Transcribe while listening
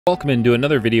Welcome into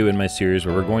another video in my series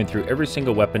where we're going through every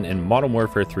single weapon in Modern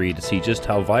Warfare 3 to see just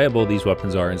how viable these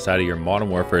weapons are inside of your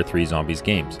Modern Warfare 3 Zombies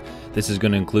games. This is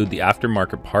going to include the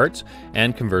aftermarket parts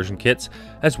and conversion kits,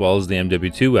 as well as the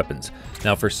MW2 weapons.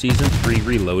 Now for Season 3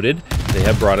 Reloaded, they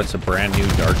have brought us a brand new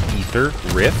Dark Aether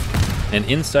Rift, and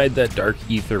inside that Dark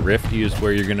Aether Rift is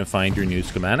where you're going to find your new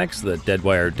schematics, the dead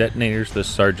wire detonators, the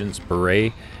Sergeant's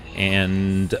Beret,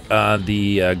 and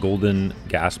the golden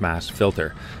gas mask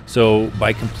filter. So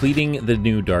by completing the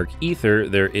new Dark Aether,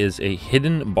 there is a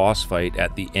hidden boss fight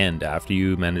at the end after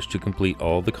you manage to complete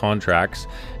all the contracts,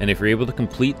 and if you're able to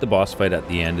complete the boss fight at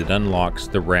the end, it unlocks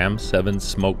the Ram 7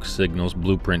 smoke signals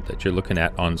blueprint that you're looking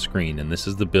at on screen. And this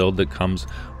is the build that comes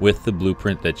with the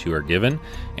blueprint that you are given,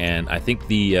 and I think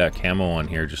the camo on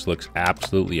here just looks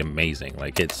absolutely amazing.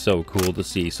 Like, it's so cool to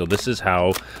see. So this is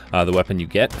how the weapon you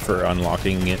get for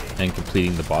unlocking it and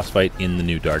completing the boss fight in the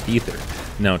new Dark Aether.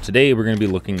 Now today we're going to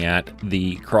be looking at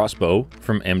the crossbow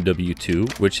from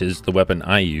MW2, which is the weapon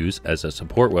I use as a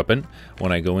support weapon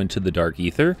when I go into the Dark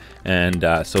Aether. And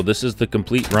so this is the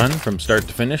complete run from start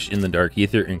to finish in the Dark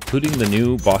Aether, including the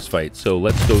new boss fight. So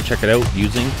let's go check it out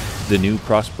using the new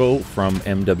crossbow from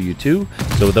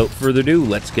MW2. So without further ado,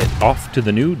 let's get off to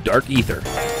the new Dark Aether.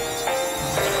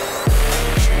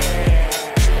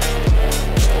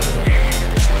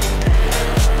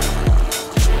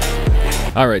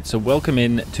 Alright, so welcome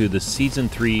in to the Season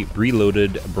 3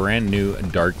 Reloaded brand new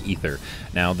Dark Aether.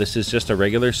 Now this is just a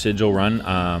regular sigil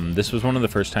run. This was one of the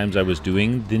first times I was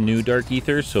doing the new Dark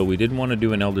Aether, so we didn't want to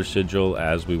do an Elder Sigil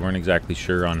as we weren't exactly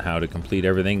sure on how to complete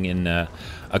everything in a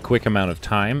quick amount of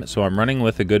time. So I'm running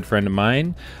with a good friend of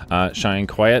mine,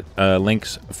 Shyandquiet.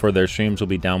 Links for their streams will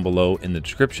be down below in the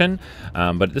description.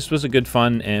 But this was a good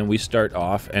fun, and we start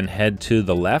off and head to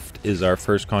the left is our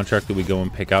first contract that we go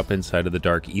and pick up inside of the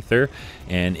Dark Aether.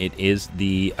 And it is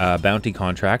the bounty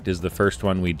contract is the first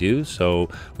one we do. So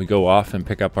we go off and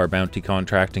pick up our bounty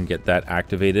contract and get that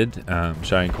activated.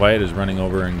 Shyandquiet is running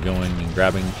over and going and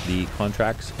grabbing the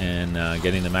contracts and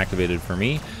getting them activated for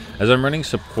me as I'm running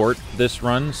support this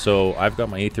run. So I've got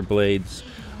my Aether blades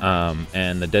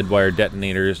and the dead wire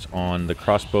detonators on the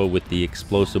crossbow with the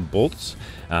explosive bolts.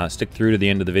 Stick through to the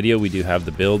end of the video. We do have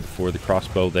the build for the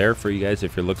crossbow there for you guys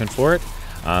if you're looking for it.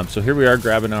 So here we are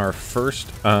grabbing our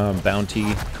first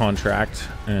bounty contract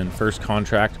and first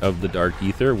contract of the Dark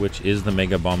Aether, which is the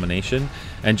Mega Abomination.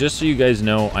 And just so you guys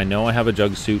know I have a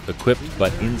jug suit equipped,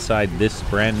 but inside this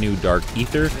brand new Dark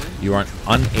Aether, you aren't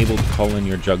unable to call in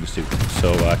your jug suit.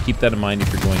 So keep that in mind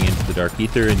if you're going into the Dark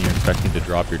Aether and you're expecting to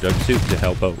drop your jug suit to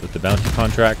help out with the bounty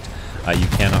contract. You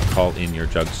cannot call in your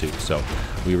jug suit. So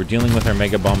we were dealing with our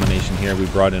Mega Abomination here. We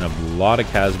brought in a lot of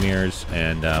Casimirs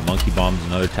and monkey bombs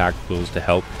and other tacticals to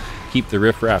help keep the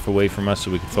riffraff away from us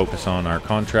so we could focus on our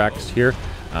contracts here.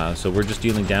 So we're just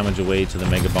dealing damage away to the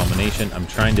Mega Abomination. I'm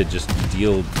trying to just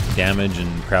deal damage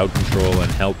and crowd control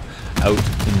and help out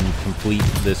and complete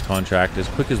this contract as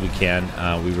quick as we can.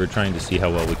 We were trying to see how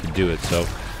well we could do it. So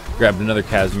grabbed another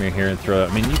Casimir here and throw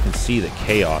it. I mean, you can see the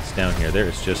chaos down here. There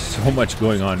is just so much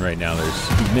going on right now.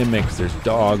 There's mimics, there's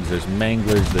dogs, there's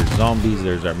manglers, there's zombies,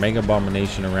 there's our Mega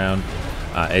Abomination around.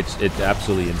 It's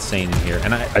absolutely insane in here,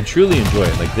 and I truly enjoy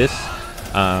it. Like, this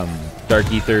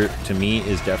Dark Aether to me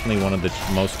is definitely one of the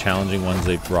most challenging ones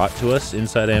they've brought to us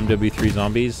inside of MW3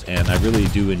 Zombies, and I really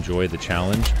do enjoy the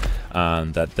challenge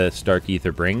that this Dark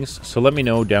Aether brings. So let me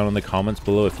know down in the comments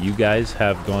below if you guys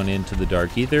have gone into the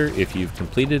Dark Aether, if you've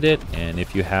completed it, and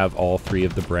if you have all three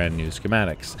of the brand new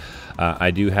schematics.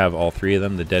 I do have all three of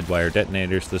them: the dead wire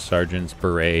detonators, the Sergeant's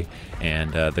Beret,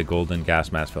 and the golden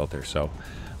gas mask filter. So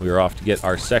we were off to get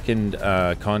our second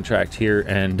contract here,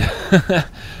 and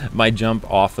my jump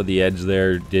off of the edge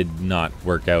there did not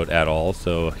work out at all.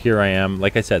 So here I am.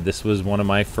 Like I said, this was one of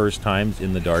my first times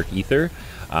in the Dark Aether.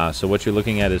 So what you're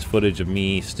looking at is footage of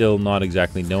me still not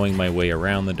exactly knowing my way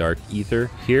around the Dark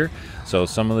Aether here. So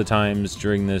some of the times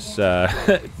during this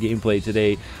gameplay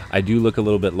today, I do look a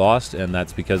little bit lost, and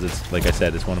that's because it's, like I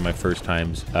said, it's one of my first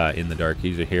times in the Dark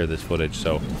Aether here, this footage.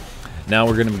 So now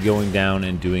we're going to be going down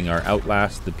and doing our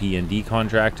Outlast, the P&D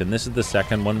contract, and this is the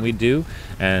second one we do.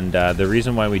 And the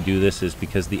reason why we do this is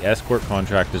because the escort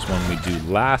contract is one we do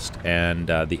last, and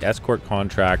the escort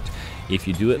contract, if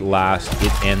you do it last,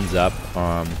 it ends up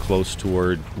close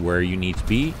toward where you need to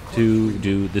be to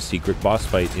do the secret boss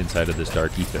fight inside of this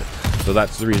Dark Aether. So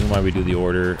that's the reason why we do the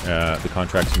order, the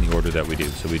contracts in the order that we do.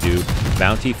 So we do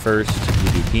bounty first,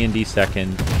 we do P&D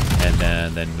second,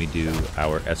 and then we do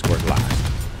our escort last.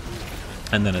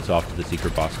 And then it's off to the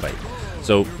secret boss fight.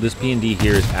 So this P&D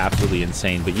here is absolutely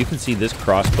insane, but you can see this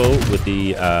crossbow with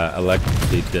the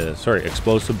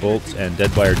explosive bolts and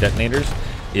dead wire detonators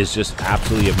is just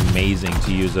absolutely amazing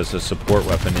to use as a support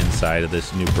weapon inside of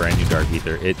this brand new Dark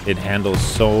Aether. It handles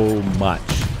so much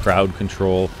crowd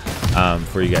control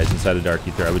for you guys inside of Dark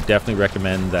Aether. I would definitely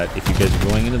recommend that if you guys are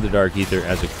going into the Dark Aether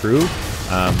as a crew,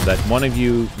 that one of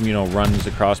you, runs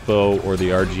the crossbow or the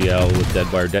RGL with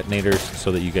dead wire detonators,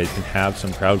 so that you guys can have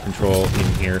some crowd control in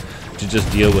here to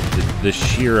just deal with the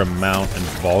sheer amount and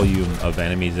volume of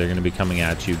enemies that are going to be coming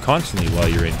at you constantly while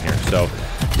you're in here. So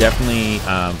definitely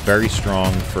very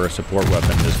strong for a support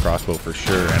weapon, this crossbow, for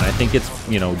sure. And I think it's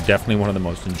definitely one of the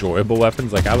most enjoyable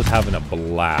weapons. Like, I was having a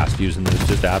blast using this,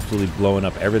 just absolutely blowing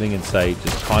up everything in sight,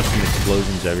 just constant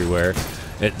explosions everywhere.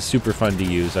 It's super fun to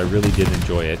use. I really did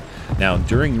enjoy it. Now,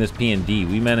 during this P&D,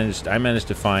 I managed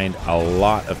to find a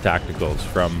lot of tacticals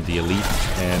from the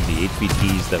elites and the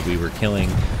HVTs that we were killing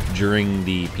during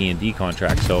the P&D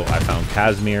contract. So I found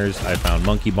Casimirs, I found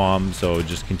monkey bombs, so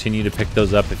just continue to pick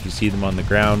those up. If you see them on the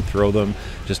ground, throw them,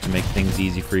 just to make things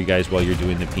easy for you guys while you're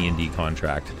doing the P&D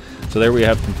contract. So there we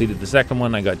have completed the second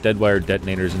one. I got dead wire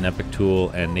detonators, an epic tool,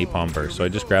 and napalm burst. So I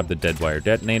just grabbed the dead wire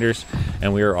detonators,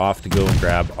 and we are off to go and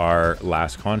grab our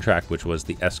last contract, which was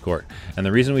the escort. And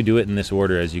the reason we do it in this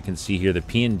order, as you can see here, the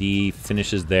P&D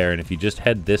finishes there, and if you just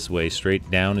head this way straight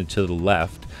down and to the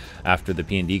left after the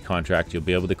P&D contract, you'll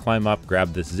be able to climb up,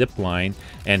 grab this zip line,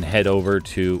 and head over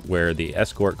to where the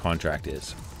escort contract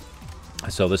is.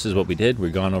 So this is what we did.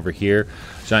 We've gone over here.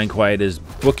 Shyandquiet is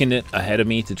booking it ahead of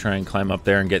me to try and climb up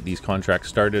there and get these contracts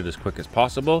started as quick as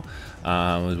possible.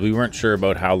 We weren't sure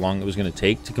about how long it was going to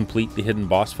take to complete the hidden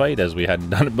boss fight, as we hadn't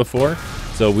done it before.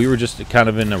 So we were just kind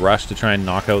of in a rush to try and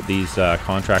knock out these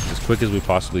contracts as quick as we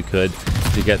possibly could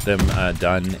to get them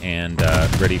done and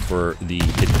ready for the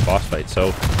hidden boss fight. So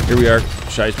here we are.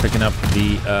 Shy's picking up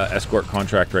the escort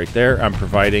contract right there. I'm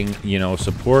providing,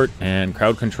 support and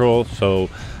crowd control, so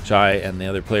Shy and the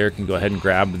other player can go ahead and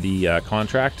grab the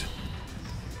contract,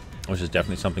 which is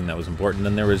definitely something that was important.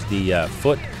 Then there was the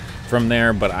foot from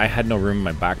there, but I had no room in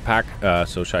my backpack,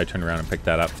 so Shy turned around and picked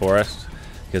that up for us,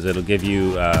 because it'll give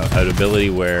you an ability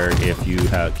where if you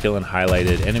kill an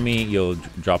highlighted enemy, you'll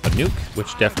drop a nuke,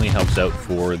 which definitely helps out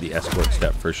for the escort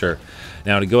step for sure.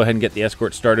 Now, to go ahead and get the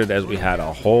escort started, as we had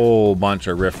a whole bunch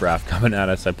of riffraff coming at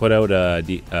us, I put out a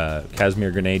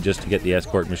Casimir grenade just to get the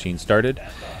escort machine started.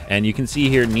 And you can see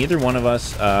here, neither one of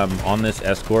us on this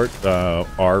escort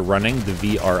are running the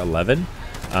VR11.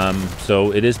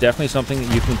 So it is definitely something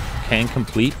that you can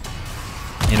complete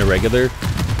in a regular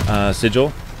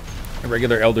sigil, a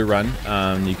regular Elder run.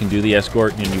 You can do the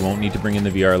escort and you won't need to bring in the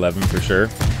VR11 for sure.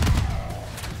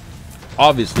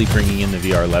 Obviously, bringing in the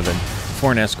VR11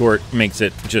 for an escort makes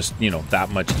it just, that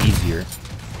much easier,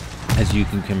 as you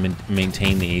can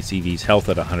maintain the ACV's health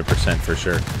at 100% for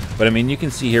sure. But I mean, you can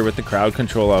see here with the crowd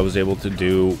control I was able to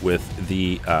do with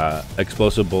the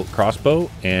explosive bolt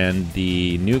crossbow and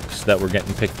the nukes that were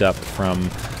getting picked up from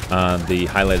the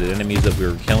highlighted enemies that we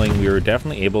were killing. We were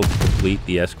definitely able to complete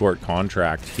the escort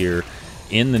contract here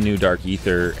in the new Dark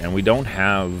Aether, and we don't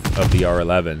have a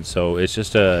VR11, so it's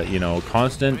just a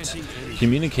constant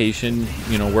communication,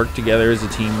 work together as a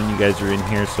team when you guys are in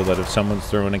here, so that if someone's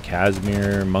throwing a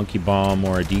Casimir, monkey bomb,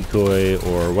 or a decoy,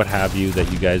 or what have you,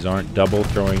 that you guys aren't double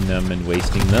throwing them and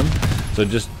wasting them. So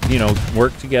just,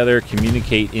 work together,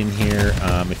 communicate in here.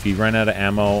 If you run out of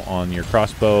ammo on your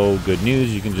crossbow, good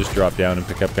news, you can just drop down and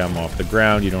pick up ammo off the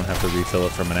ground. You don't have to refill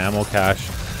it from an ammo cache.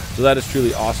 So that is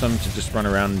truly awesome to just run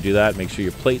around and do that. Make sure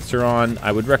your plates are on.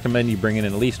 I would recommend you bring in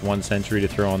at least one sentry to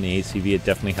throw on the ACV. It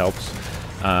definitely helps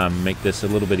make this a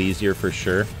little bit easier for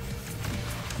sure.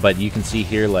 But you can see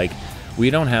here, like, we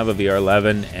don't have a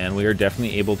VR11, and we are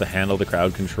definitely able to handle the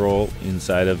crowd control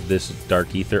inside of this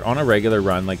Dark Aether on a regular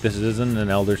run. Like, this isn't an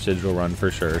Elder Sigil run for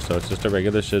sure, so it's just a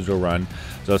regular Sigil run.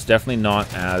 So it's definitely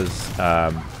not as,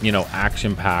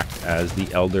 action-packed as the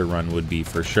Elder run would be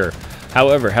for sure.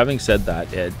 However, having said that,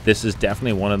 this is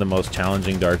definitely one of the most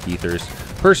challenging Dark Aethers,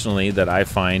 personally, that I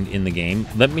find in the game.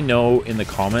 Let me know in the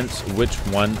comments which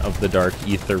one of the Dark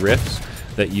Aether rifts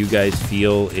that you guys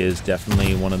feel is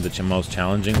definitely one of the most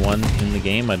challenging ones in the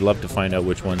game. I'd love to find out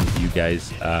which ones you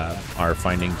guys are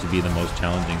finding to be the most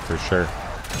challenging for sure.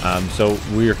 So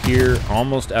we're here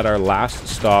almost at our last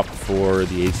stop for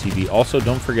the ACV. Also,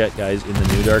 don't forget, guys, in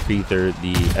the new Dark Aether,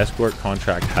 the escort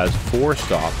contract has 4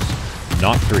 stops,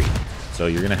 not 3. So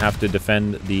you're going to have to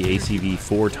defend the ACV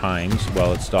 4 times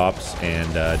while it stops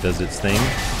and does its thing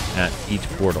at each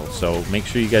portal. So make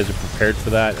sure you guys are prepared for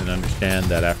that and understand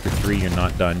that after 3 you're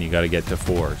not done, you got to get to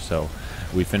 4. So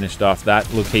we finished off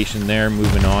that location there.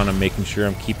 Moving on, I'm making sure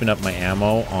I'm keeping up my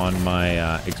ammo on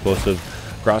my explosive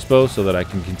crossbow so that I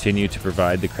can continue to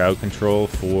provide the crowd control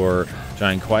for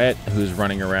Shyandquiet, who's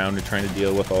running around and trying to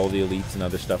deal with all the elites and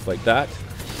other stuff like that.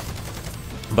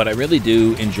 But I really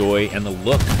do enjoy, and the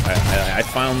look, I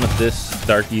found that this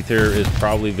Dark Aether is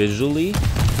probably visually,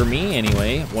 for me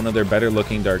anyway, one of their better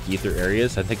looking Dark Aether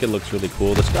areas. I think it looks really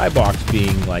cool. The skybox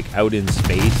being like out in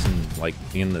space and like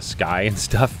in the sky and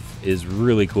stuff is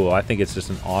really cool. I think it's just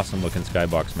an awesome looking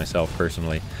skybox myself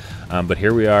personally. But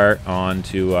here we are on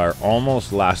to our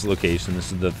almost last location.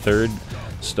 This is the third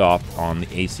stop on the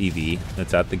ACV.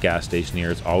 It's at the gas station here.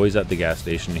 It's always at the gas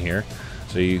station here.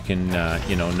 So you can,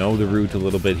 you know the route a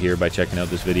little bit here by checking out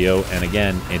this video. And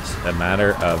again, it's a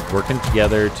matter of working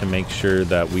together to make sure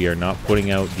that we are not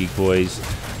putting out decoys,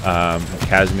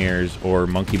 Casimirs, or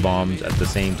monkey bombs at the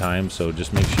same time. So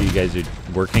just make sure you guys are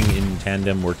working in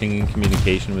tandem, working in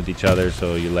communication with each other.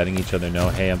 So you're letting each other know,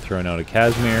 hey, I'm throwing out a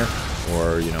Casimir,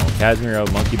 or, you know, Casimir out,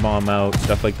 monkey bomb out,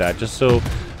 stuff like that. Just so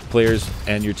players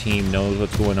and your team knows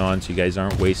what's going on, so you guys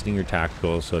aren't wasting your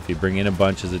tacticals. So if you bring in a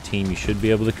bunch as a team, you should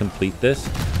be able to complete this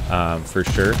for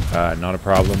sure. Not a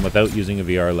problem without using a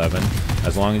VR11.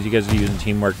 As long as you guys are using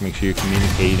teamwork, make sure you're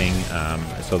communicating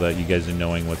so that you guys are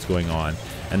knowing what's going on.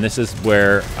 And this is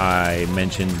where I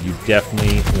mentioned you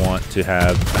definitely want to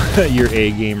have your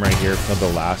A game right here for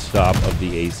the last stop of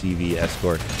the ACV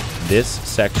escort. This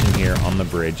section here on the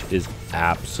bridge is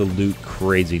absolute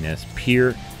craziness,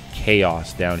 pure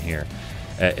chaos down here.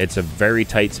 It's a very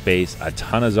tight space, a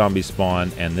ton of zombies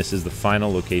spawn, and this is the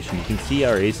final location. You can see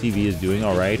our ACV is doing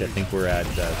all right. I think we're at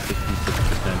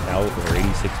 66% health or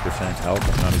 86%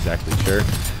 health. I'm not exactly sure,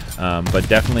 but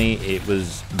definitely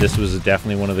this was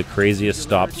definitely one of the craziest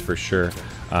stops for sure.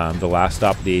 The last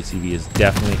stop of the ACV is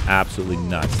definitely absolutely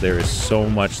nuts. There is so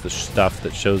much the stuff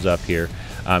that shows up here.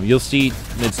 You'll see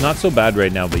it's not so bad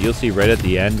right now, but you'll see right at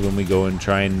the end when we go and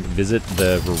try and visit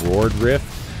the reward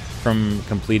rift from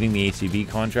completing the ACV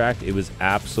contract, it was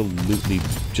absolutely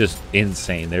just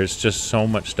insane. There's just so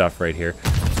much stuff right here.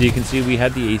 So you can see we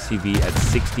had the ACV at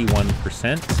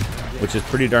 61%, which is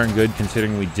pretty darn good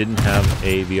considering we didn't have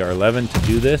a VR11 to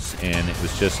do this, and it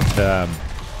was just the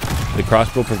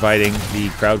crossbow providing the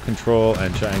crowd control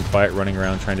and shyandquiet running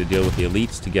around trying to deal with the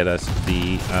elites to get us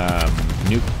the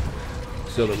nuke,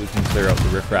 so that we can clear out the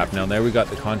riffraff. Now there we got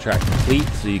the contract complete,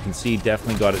 so you can see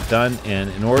definitely got it done. And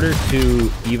in order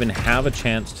to even have a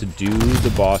chance to do the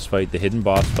boss fight, the hidden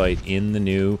boss fight in the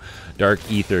new Dark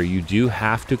Aether, you do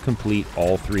have to complete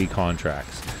all 3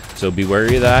 contracts. So be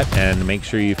wary of that and make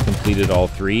sure you've completed all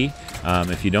 3.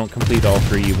 If you don't complete all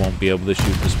 3, you won't be able to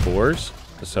shoot the spores.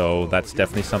 So that's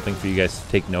definitely something for you guys to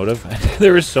take note of.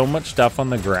 There is so much stuff on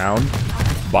the ground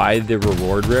by the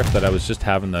reward rift that I was just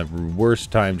having the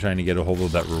worst time trying to get a hold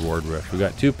of that reward rift. We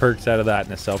got 2 perks out of that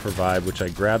and a self-revive, which I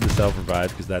grabbed the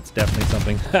self-revive because that's definitely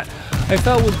something that I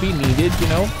felt would be needed, you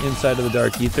know, inside of the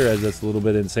Dark Aether, as that's a little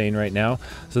bit insane right now.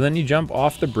 So then you jump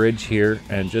off the bridge here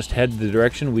and just head the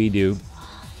direction we do,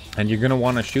 and you're going to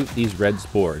want to shoot these red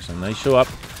spores, and they show up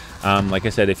like I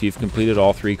said, if you've completed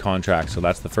all 3 contracts. So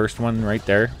that's the first one right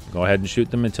there. Go ahead and shoot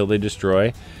them until they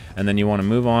destroy. And then you want to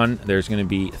move on. There's going to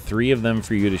be 3 of them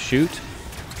for you to shoot.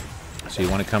 So you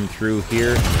want to come through here,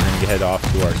 and then you head off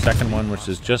to our second one, which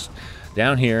is just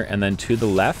down here, and then to the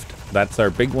left. That's our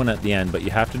big one at the end, but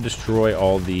you have to destroy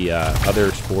all the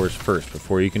other spores first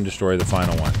before you can destroy the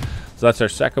final one. So that's our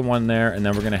second one there, and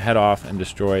then we're going to head off and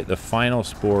destroy the final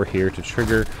spore here to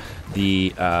trigger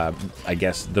the, I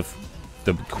guess, the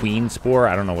queen spore.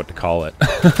 I don't know what to call it.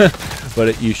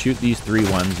 But you shoot these 3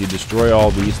 ones, you destroy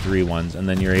all these 3 ones, and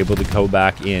then you're able to go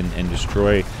back in and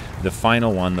destroy the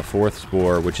final one, the 4th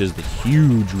spore, which is the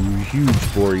huge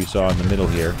spore you saw in the middle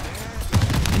here.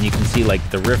 And you can see like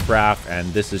the riffraff,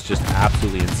 and this is just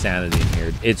absolutely insanity in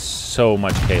here. It's so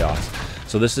much chaos.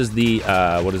 So this is the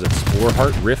what is it, spore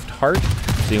heart, rift heart.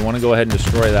 So you want to go ahead and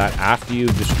destroy that after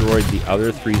you've destroyed the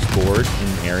other 3 spores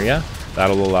in the area.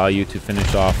 That'll allow you to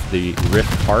finish off the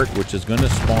rift heart, which is going to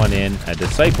spawn in a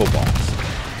disciple boss.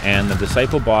 And the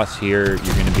disciple boss here,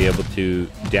 you're going to be able to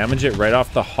damage it right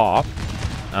off the hop.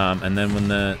 And then when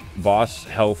the boss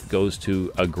health goes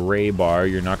to a gray bar,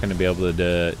 you're not going to be able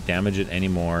to damage it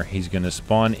anymore. He's going to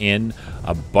spawn in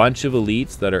a bunch of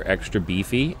elites that are extra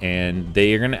beefy, and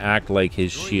they are going to act like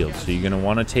his shield. So you're going to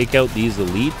want to take out these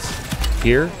elites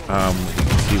here. You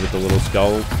can see with the little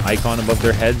skull icon above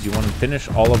their heads, you want to finish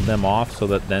all of them off so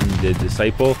that then the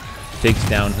disciple takes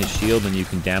down his shield and you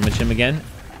can damage him again.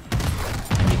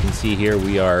 And you can see here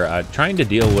we are trying to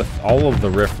deal with all of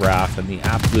the riffraff and the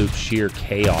absolute sheer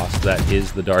chaos that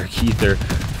is the Dark Aether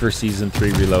for Season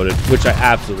 3 Reloaded, which I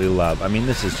absolutely love. I mean,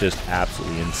 this is just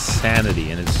absolutely insanity,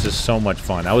 and it's just so much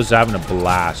fun. I was having a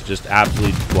blast, just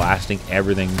absolutely blasting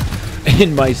everything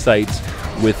in my sights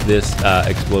with this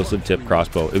explosive tip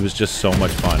crossbow. It was just so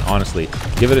much fun. Honestly,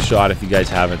 give it a shot if you guys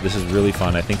haven't. This is really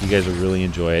fun. I think you guys will really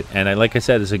enjoy it. And like I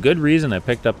said, it's a good reason I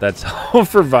picked up that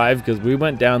self-revive, because we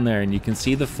went down there and you can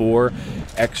see the 4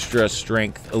 extra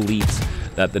strength elites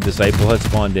that the disciple has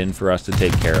spawned in for us to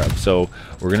take care of. So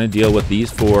we're going to deal with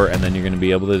these 4, and then you're going to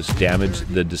be able to just damage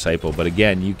the disciple. But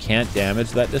again, you can't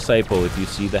damage that disciple if you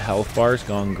see the health bars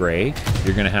gone gray.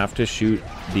 You're going to have to shoot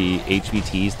the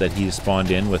HVTs that he's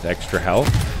spawned in with extra health.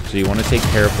 So you want to take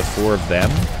care of the 4 of them.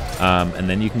 And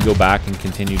then you can go back and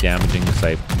continue damaging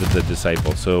the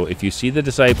disciple. So if you see the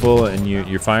disciple and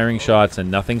you're firing shots and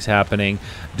nothing's happening,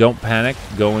 don't panic.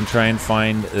 Go and try and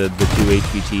find the 2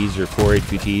 HVTs or 4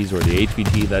 HVTs or the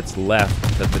HVT that's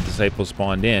left that the disciple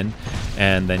spawned in,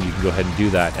 and then you can go ahead and do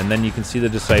that. And then you can see the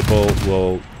disciple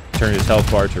will turn his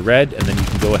health bar to red, and then you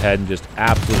can go ahead and just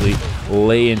absolutely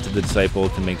lay into the disciple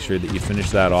to make sure that you finish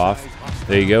that off.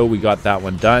 There you go, we got that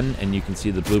one done, and you can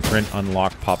see the blueprint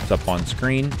unlock pops up on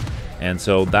screen. And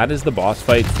so that is the boss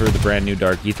fight for the brand new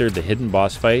Dark Aether, the hidden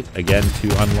boss fight. Again, to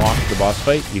unlock the boss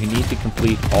fight, you need to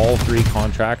complete all 3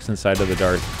 contracts inside of the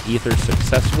Dark Aether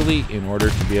successfully in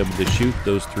order to be able to shoot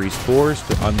those 3 spores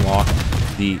to unlock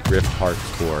the Rift Heart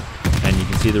spore. And you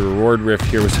can see the reward rift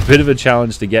here was a bit of a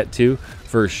challenge to get to,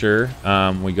 for sure.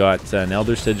 We got an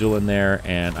Elder Sigil in there,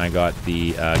 and I got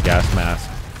the gas mask,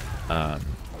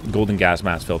 golden gas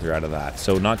mask filter out of that.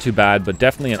 So not too bad, but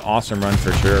definitely an awesome run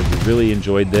for sure. We really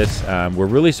enjoyed this. We're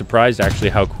really surprised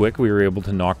actually how quick we were able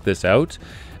to knock this out.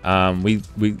 We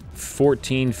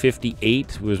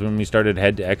 14:58 was when we started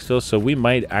head to exfil, so we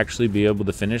might actually be able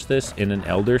to finish this in an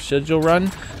Elder Sigil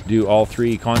run, do all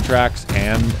 3 contracts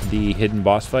and the hidden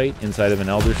boss fight inside of an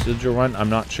Elder Sigil run. I'm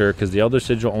not sure, because the Elder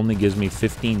Sigil only gives me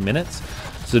 15 minutes.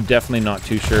 So definitely not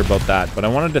too sure about that. But I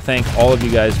wanted to thank all of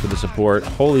you guys for the support.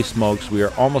 Holy smokes, we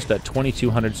are almost at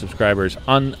 2,200 subscribers.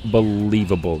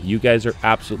 Unbelievable. You guys are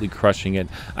absolutely crushing it.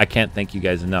 I can't thank you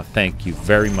guys enough. Thank you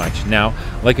very much. Now,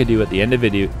 like I do at the end of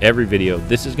every video,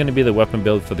 this is going to be the weapon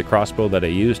build for the crossbow that I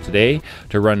used today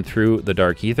to run through the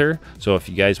Dark Aether. So if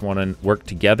you guys want to work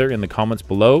together in the comments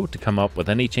below to come up with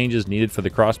any changes needed for the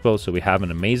crossbow, so we have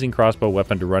an amazing crossbow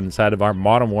weapon to run inside of our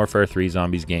Modern Warfare 3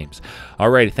 Zombies games.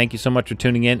 Alright, thank you so much for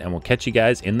tuning in, and we'll catch you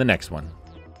guys in the next one.